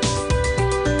trade.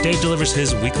 Dave delivers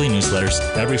his weekly newsletters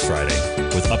every Friday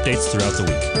with updates throughout the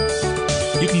week.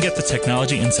 You can get the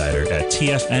Technology Insider at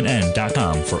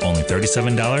TFNN.com for only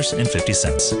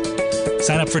 $37.50.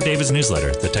 Sign up for David's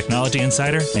newsletter, The Technology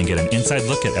Insider, and get an inside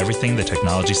look at everything the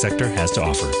technology sector has to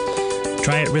offer.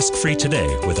 Try it risk-free today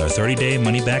with our 30-day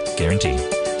money-back guarantee.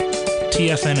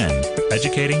 TFNN,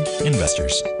 educating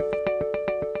investors.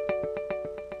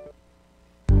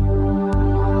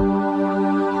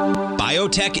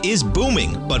 Biotech is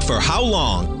booming, but for how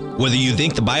long? Whether you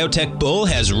think the biotech bull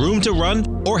has room to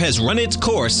run or has run its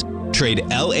course, trade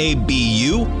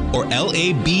LABU or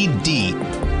LABD.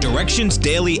 Direction's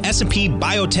daily S&P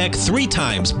Biotech 3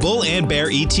 times bull and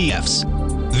bear ETFs.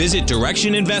 Visit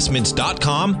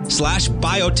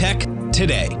directioninvestments.com/biotech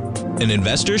today. An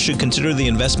investor should consider the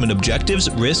investment objectives,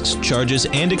 risks, charges,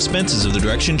 and expenses of the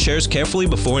Direction shares carefully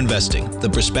before investing. The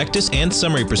prospectus and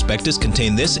summary prospectus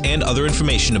contain this and other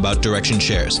information about Direction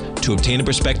shares. To obtain a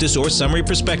prospectus or summary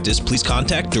prospectus, please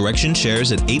contact Direction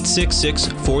shares at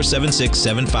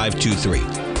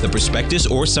 866-476-7523. The prospectus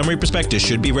or summary prospectus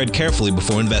should be read carefully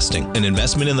before investing. An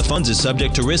investment in the funds is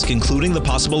subject to risk, including the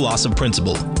possible loss of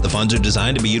principal. The funds are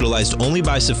designed to be utilized only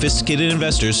by sophisticated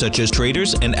investors such as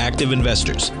traders and active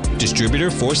investors.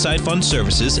 Distributor Foresight Fund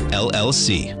Services,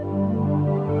 LLC.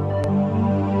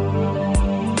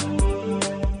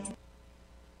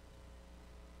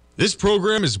 This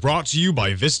program is brought to you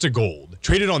by Vista Gold,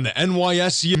 traded on the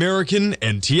NYSE American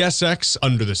and TSX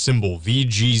under the symbol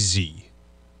VGZ.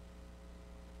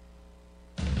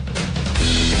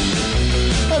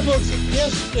 Hi, folks.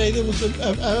 Yesterday there was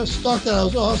a stock that I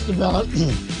was asked about,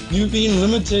 UV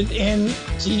Limited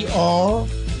NTR,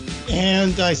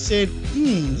 and I said,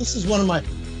 this is one of my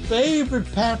favorite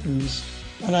patterns.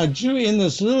 And I drew in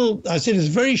this little, I said it's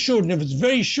very short, and if it's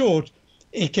very short,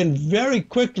 it can very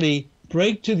quickly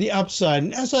break to the upside.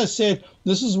 And as I said,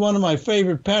 this is one of my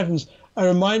favorite patterns. I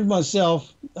remind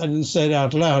myself, I didn't say it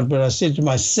out loud, but I said to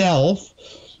myself,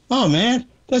 oh man,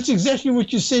 that's exactly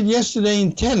what you said yesterday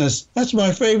in tennis. That's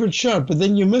my favorite shot, but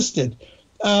then you missed it.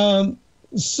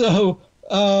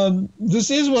 This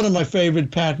is one of my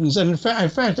favorite patterns. And in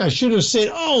fact, I should have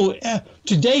said,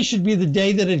 today should be the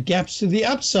day that it gaps to the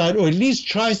upside, or at least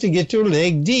tries to get to a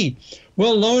leg D.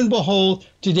 Well, lo and behold,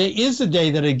 today is the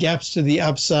day that it gaps to the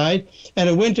upside, and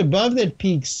it went above that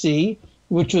peak C,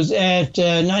 which was at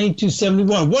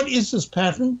 92.71. What is this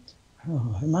pattern?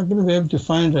 Oh, am I going to be able to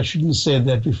find it? I shouldn't have said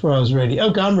that before I was ready.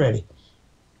 Okay, I'm ready.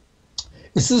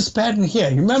 It's this pattern here.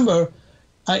 You remember,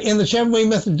 in the Chapman Wave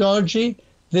methodology,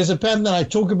 there's a pattern that I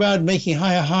talk about making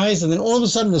higher highs, and then all of a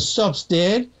sudden it stops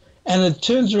dead, and it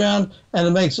turns around and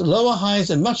it makes lower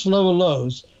highs and much lower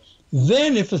lows.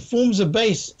 Then if it forms a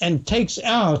base and takes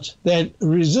out that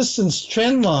resistance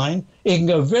trend line, it can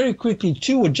go very quickly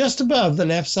to or just above the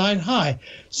left side high.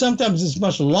 Sometimes it's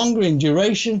much longer in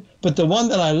duration, but the one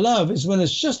that I love is when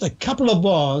it's just a couple of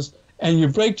bars and you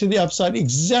break to the upside,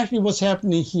 exactly what's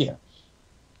happening here.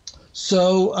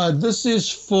 So this is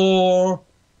for,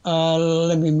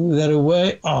 let me move that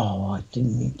away. Oh, I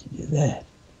didn't mean to do that.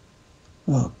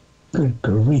 Oh, good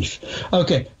grief.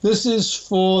 Okay, this is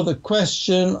for the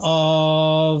question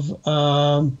of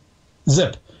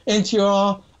ZIP.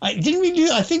 NTR, I think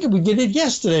we did it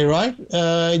yesterday, right?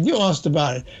 You asked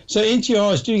about it. So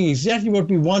NTR is doing exactly what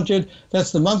we wanted.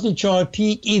 That's the monthly chart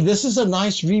peak E. This is a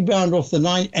nice rebound off the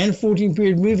 9 and 14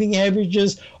 period moving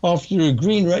averages after a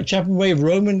green Chapman Wave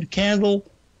Roman candle,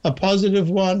 a positive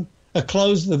one, a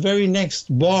close the very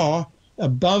next bar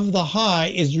above the high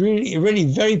is really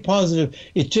very positive.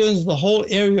 It turns the whole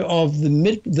area of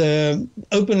the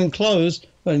open and close,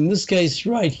 but in this case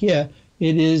right here,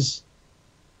 it is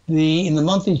in the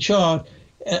monthly chart,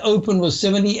 open was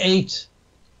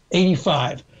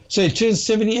 78.85. So it turns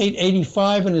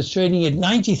 78.85 and it's trading at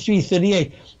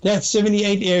 93.38. That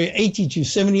 78 area, 80 to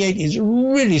 78 is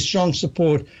really strong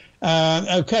support.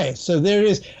 Okay, so there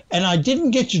is, and I didn't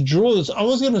get to draw this. I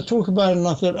was going to talk about it, and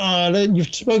I thought,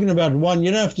 you've spoken about one,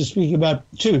 you don't have to speak about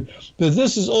two. But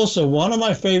this is also one of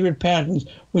my favorite patterns.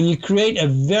 When you create a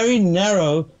very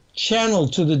narrow channel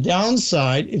to the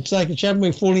downside, it's like a Chapman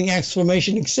Wave falling axe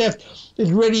formation, except it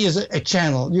really is a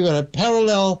channel. You've got a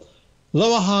parallel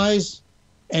lower highs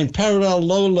and parallel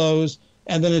lower lows,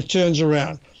 and then it turns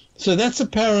around. So that's a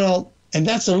parallel, and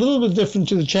that's a little bit different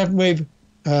to the Chapman Wave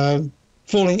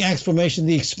falling axe formation,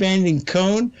 the expanding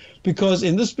cone, because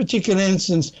in this particular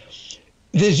instance,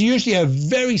 there's usually a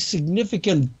very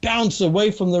significant bounce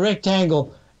away from the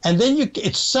rectangle, and then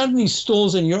it suddenly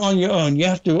stalls and you're on your own. You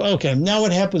have to, okay, now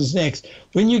what happens next?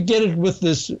 When you get it with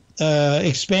this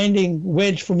expanding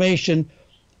wedge formation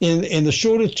in the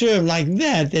shorter term like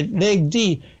that leg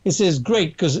D, it says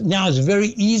great, because now it's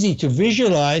very easy to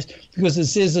visualize, because it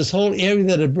says this whole area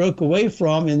that it broke away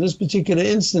from, in this particular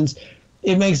instance,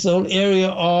 it makes the whole area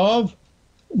of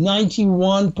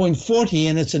 91.40,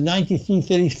 and it's a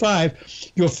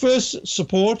 93.35. Your first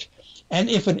support, and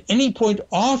if at any point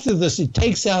after this it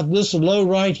takes out this low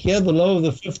right here, the low of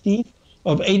the 50th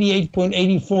of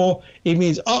 88.84, it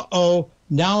means,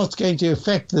 now it's going to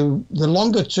affect the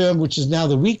longer term, which is now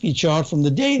the weekly chart from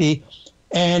the daily,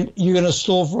 and you're going to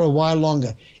stall for a while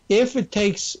longer. If it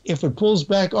pulls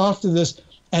back after this,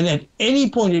 and at any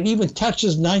point it even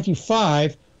touches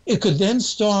 95, it could then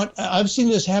start. I've seen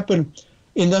this happen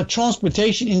in the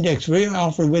transportation index very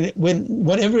often when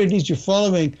whatever it is you're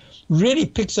following really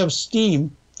picks up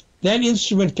steam. That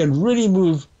instrument can really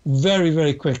move very,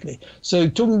 very quickly. So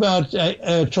talking about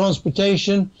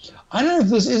transportation, I don't know if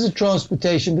this is a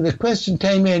transportation, but the question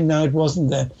came in. No, it wasn't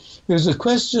that. There was a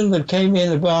question that came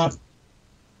in about.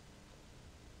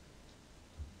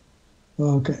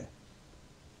 Okay.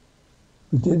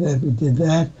 We did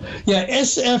that. Yeah,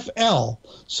 SFL.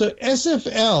 So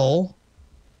SFL,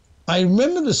 I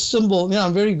remember the symbol.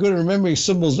 I'm very good at remembering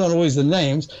symbols, not always the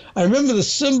names. I remember the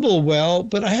symbol well,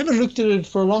 but I haven't looked at it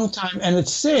for a long time. And it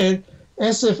said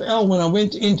SFL when I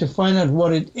went in to find out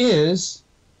what it is.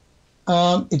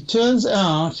 It turns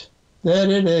out that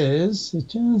it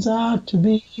turns out to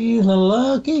be the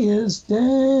luckiest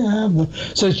day ever.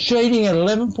 So it's trading at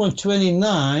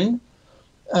 11.29.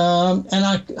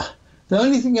 The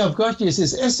only thing I've got here is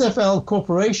SFL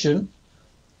Corporation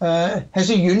has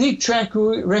a unique track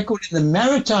record in the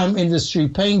maritime industry,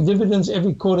 paying dividends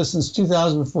every quarter since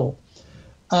 2004.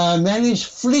 Managed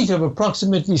fleet of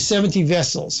approximately 70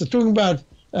 vessels. So talking about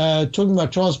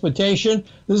transportation,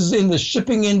 this is in the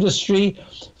shipping industry.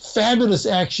 Fabulous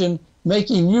action,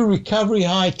 making new recovery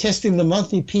high, testing the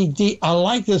monthly PD. I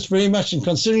like this very much, and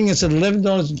considering it's at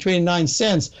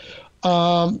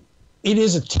 $11.29, it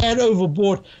is a tad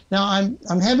overbought. Now, I'm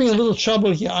having a little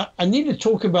trouble here. I need to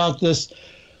talk about this.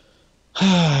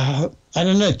 I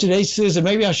don't know. Today's Thursday.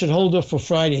 Maybe I should hold off for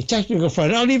Friday. Technical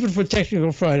Friday. I'll leave it for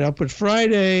Technical Friday. I'll put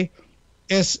Friday,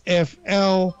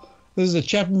 SFL. This is a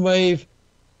Chapman wave,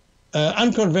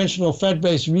 unconventional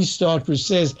fat-based restart, which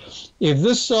says if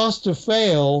this starts to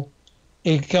fail,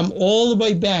 it can come all the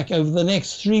way back over the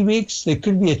next 3 weeks. There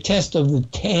could be a test of the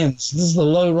 10s. This is the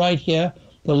low right here,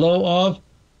 the low of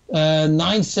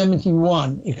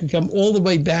 971. It could come all the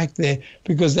way back there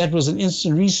because that was an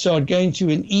instant restart going to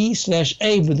an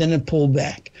E/A, but then it pulled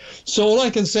back. So all I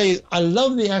can say is I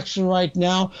love the action right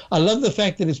now. I love the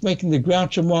fact that it's making the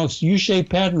Groucho Marx U-shaped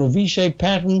pattern or V-shaped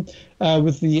pattern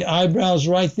with the eyebrows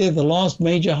right there. The last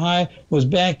major high was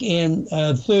back in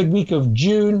third week of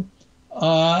June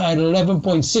at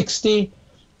 11.60,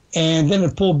 and then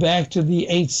it pulled back to the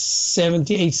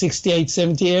 870, 860,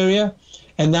 870 area.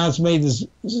 And now it's made this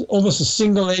almost a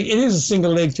single leg. It is a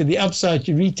single leg to the upside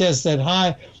to retest that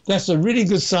high. That's a really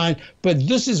good sign. But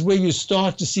this is where you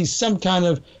start to see some kind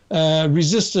of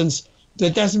resistance.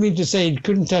 That doesn't mean to say it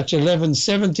couldn't touch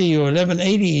 1170 or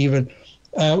 1180 even,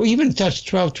 or even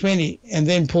touch 1220 and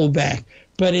then pull back.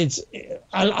 But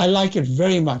I like it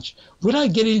very much. Would I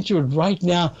get into it right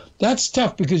now? That's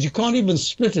tough because you can't even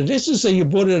split it. Let's just say you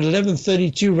bought it at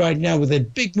 1132 right now with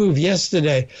that big move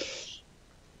yesterday.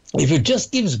 If it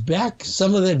just gives back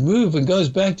some of that move and goes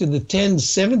back to the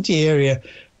 1070 area,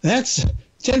 that's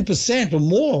 10% or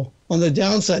more on the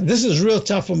downside. This is real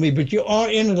tough for me, but you are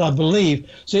in it, I believe.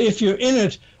 So if you're in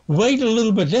it, wait a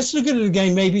little bit. Let's look at it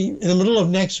again maybe in the middle of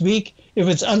next week. If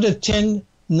it's under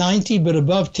 1090 but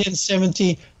above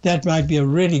 1070, that might be a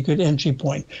really good entry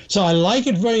point. So I like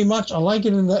it very much. I like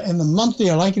it in the monthly.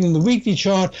 I like it in the weekly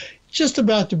chart. Just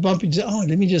about to bump into,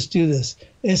 let me just do this.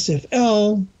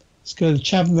 SFL. Let's go to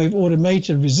Chapman Wave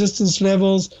Automated Resistance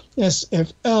Levels,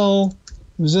 SFL,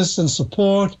 Resistance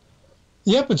Support.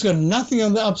 Yep, it's got nothing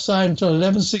on the upside until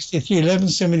 1163,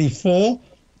 1174,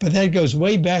 but that goes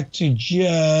way back to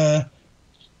June.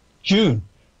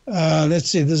 Let's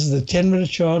see, this is the 10-minute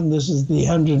chart, and this is the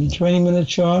 120-minute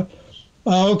chart.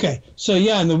 Okay, so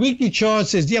yeah, and the weekly chart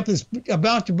says, yep, it's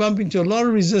about to bump into a lot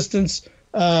of resistance.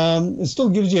 It still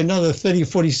gives you another 30 or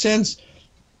 40 cents.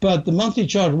 But the monthly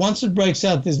chart, once it breaks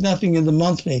out, there's nothing in the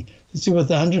monthly. Let's see what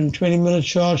the 120-minute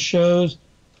chart shows.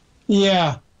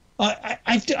 Yeah, I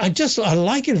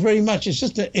like it very much. It's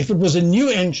just that if it was a new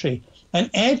entry, an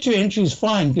add to entry is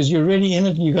fine because you're already in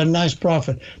it and you got a nice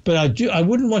profit. But I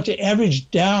wouldn't want to average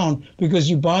down because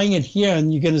you're buying it here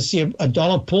and you're going to see a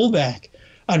dollar pullback.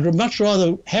 I'd much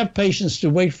rather have patience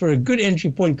to wait for a good entry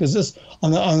point because this,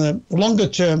 on the longer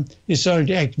term, is starting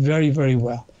to act very, very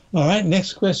well. All right,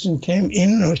 next question came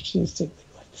in. Let's see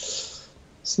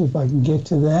if I can get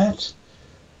to that.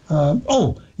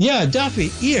 Duffy,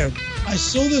 here. I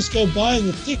saw this go by on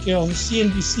the ticker, on the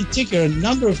CNBC ticker a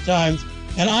number of times.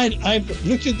 And I've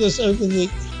looked at this over the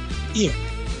year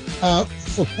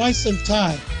for quite some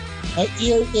time.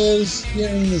 Here in this,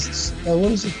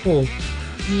 what is it called?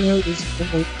 Here is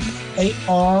called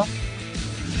AR.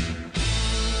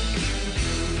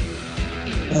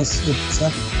 That's what's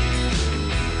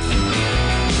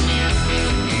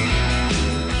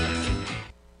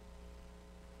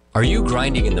Are you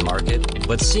grinding in the market,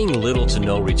 but seeing little to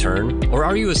no return? Or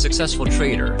are you a successful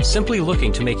trader, simply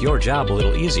looking to make your job a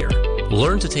little easier?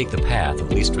 Learn to take the path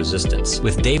of least resistance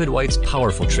with David White's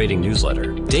powerful trading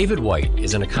newsletter. David White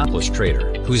is an accomplished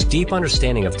trader whose deep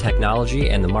understanding of technology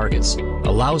and the markets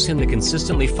allows him to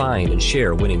consistently find and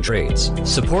share winning trades.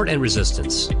 Support and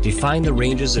resistance define the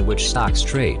ranges in which stocks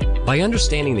trade. By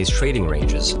understanding these trading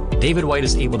ranges, David White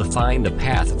is able to find the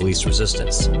path of least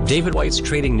resistance. David White's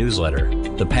trading newsletter,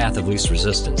 The Path of Least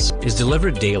Resistance, is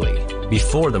delivered daily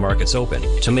before the markets open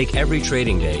to make every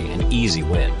trading day an easy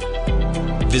win.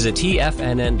 Visit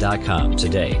TFNN.com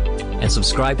today and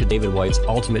subscribe to David White's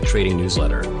Ultimate Trading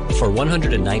Newsletter for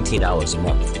 $119 a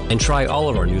month. And try all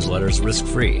of our newsletters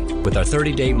risk-free with our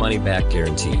 30-day money-back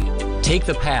guarantee. Take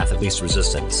the path of least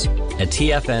resistance at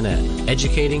TFNN,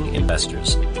 educating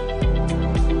investors.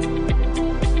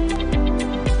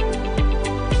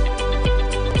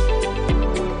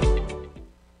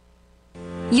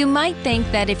 You might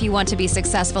think that if you want to be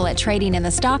successful at trading in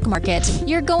the stock market,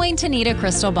 you're going to need a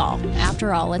crystal ball.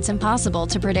 After all, it's impossible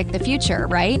to predict the future,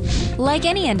 right? Like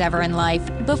any endeavor in life,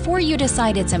 before you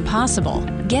decide it's impossible,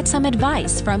 get some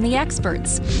advice from the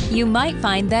experts. You might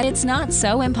find that it's not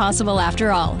so impossible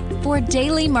after all. For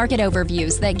daily market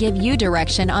overviews that give you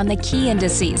direction on the key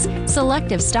indices,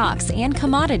 selective stocks, and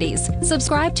commodities,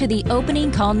 subscribe to the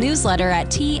Opening Call newsletter at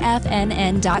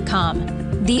TFNN.com.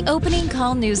 The Opening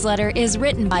Call newsletter is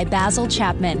written by Basil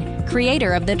Chapman,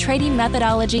 creator of the trading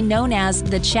methodology known as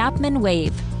the Chapman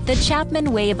Wave. The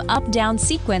Chapman Wave up-down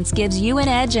sequence gives you an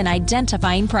edge in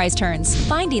identifying price turns,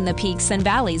 finding the peaks and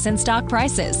valleys in stock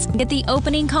prices. Get the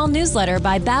Opening Call newsletter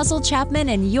by Basil Chapman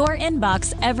in your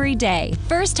inbox every day.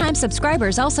 First-time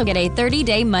subscribers also get a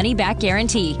 30-day money-back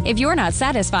guarantee. If you're not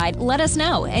satisfied, let us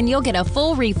know, and you'll get a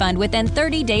full refund within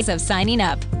 30 days of signing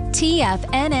up.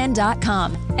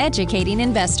 TFNN.com, educating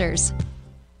investors.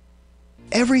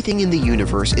 Everything in the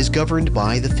universe is governed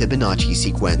by the Fibonacci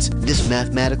sequence. This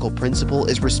mathematical principle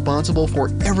is responsible for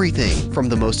everything from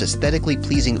the most aesthetically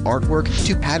pleasing artwork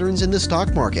to patterns in the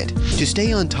stock market. To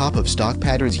stay on top of stock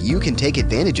patterns you can take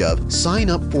advantage of, sign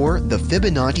up for the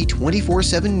Fibonacci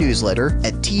 24/7 newsletter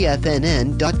at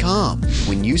TFNN.com.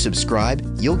 When you subscribe,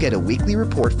 you'll get a weekly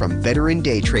report from veteran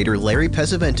day trader Larry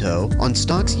Pesavento on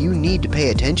stocks you need to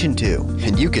pay attention to.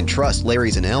 And you can trust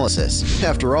Larry's analysis.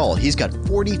 After all, he's got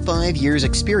 45 years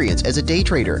experience as a day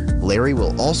trader. Larry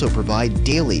will also provide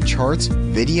daily charts,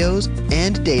 videos,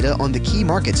 and data on the key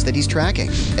markets that he's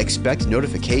tracking. Expect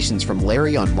notifications from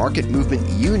Larry on market movement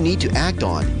you need to act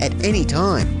on at any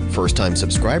time. First-time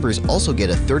subscribers also get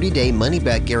a 30-day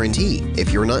money-back guarantee.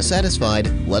 If you're not satisfied,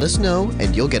 let us know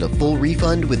and you'll get a full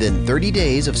refund within 30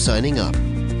 days of signing up.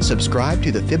 Subscribe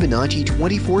to the Fibonacci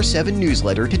 24/7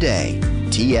 newsletter today.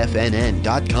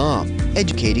 TFNN.com,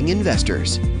 educating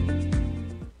investors.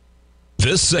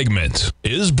 This segment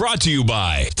is brought to you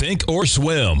by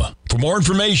Thinkorswim. For more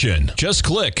information, just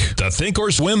click the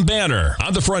Thinkorswim banner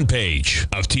on the front page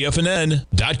of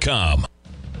TFNN.com.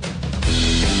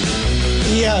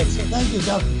 Yeah, so thank you,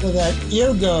 Doctor, for that.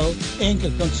 Eargo, Inc.,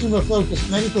 a consumer-focused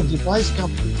medical device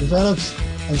company, develops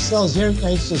and sells hearing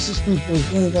aids to assist people with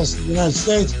hearing loss in the United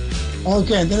States.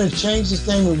 Okay, and then it changed its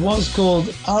name. It was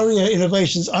called ARIA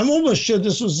Innovations. I'm almost sure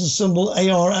this was the symbol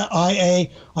ARIA. I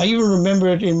even remember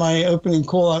it in my opening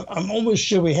call. I'm almost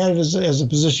sure we had it as a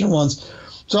position once.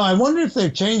 So I wonder if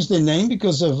they've changed their name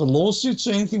because of lawsuits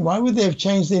or anything. Why would they have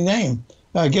changed their name?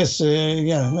 I guess,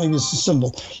 maybe it's a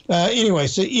symbol. Anyway,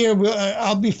 so here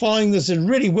I'll be following this and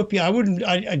really whip you.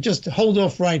 I just hold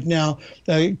off right now.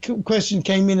 The question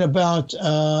came in about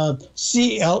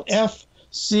CLF.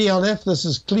 CLF, this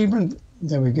is Cleveland,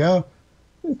 there we go.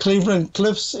 Cleveland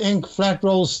Cliffs Inc., flat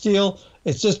roll steel.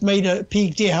 It's just made a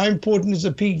peak D. How important is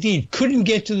a peak D? It couldn't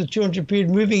get to the 200-period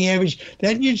moving average.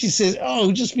 That usually says,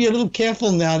 just be a little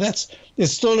careful now. It's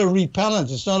still a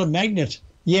repellent. It's not a magnet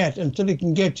yet until it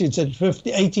can get to, it's at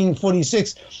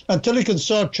 1846, until it can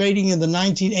start trading in the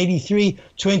 1983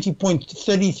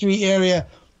 20.33 area.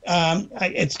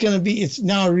 It's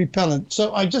now a repellent.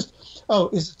 So I just,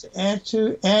 is it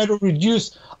to add or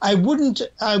reduce? I wouldn't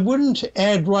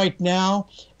add right now,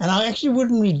 and I actually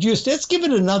wouldn't reduce. Let's give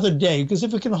it another day, because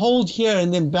if it can hold here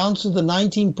and then bounce to the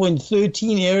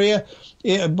 19.13 area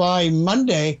by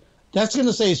Monday, That's going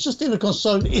to say it's just in a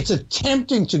consolidation. It's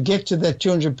attempting to get to that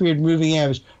 200-period moving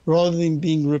average rather than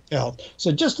being repelled.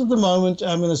 So just at the moment,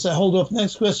 I'm going to say hold off.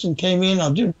 Next question came in.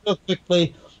 I'll do it real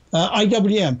quickly.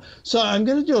 IWM. So I'm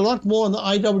going to do a lot more on the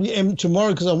IWM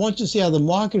tomorrow because I want to see how the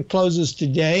market closes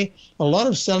today. A lot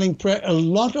of selling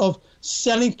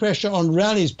pressure on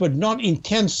rallies, but not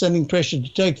intense selling pressure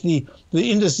to take the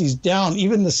indices down.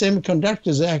 Even the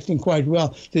semiconductors are acting quite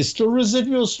well. There's still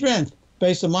residual strength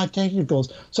based on my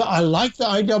technicals. So I like the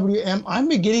IWM. I'm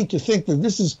beginning to think that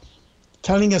this is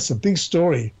telling us a big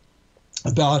story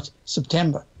about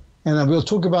September. And we'll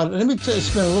talk about it. Let me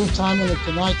spend a little time on it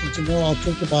tonight, and tomorrow I'll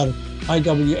talk about it,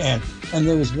 IWM. And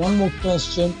there was one more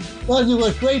question. Well, you've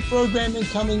got great programming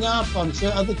coming up. I'm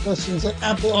sure other questions at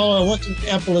Apple. Oh, I want to do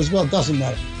Apple as well. Doesn't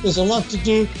matter. There's a lot to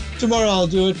do. Tomorrow I'll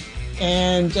do it.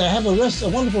 And have a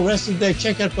wonderful rest of the day.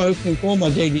 Check out my opening call, my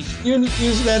daily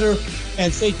newsletter,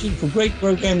 and stay tuned for great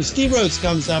programming. Steve Rhodes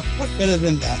comes up. What better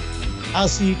than that? I'll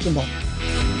see you tomorrow.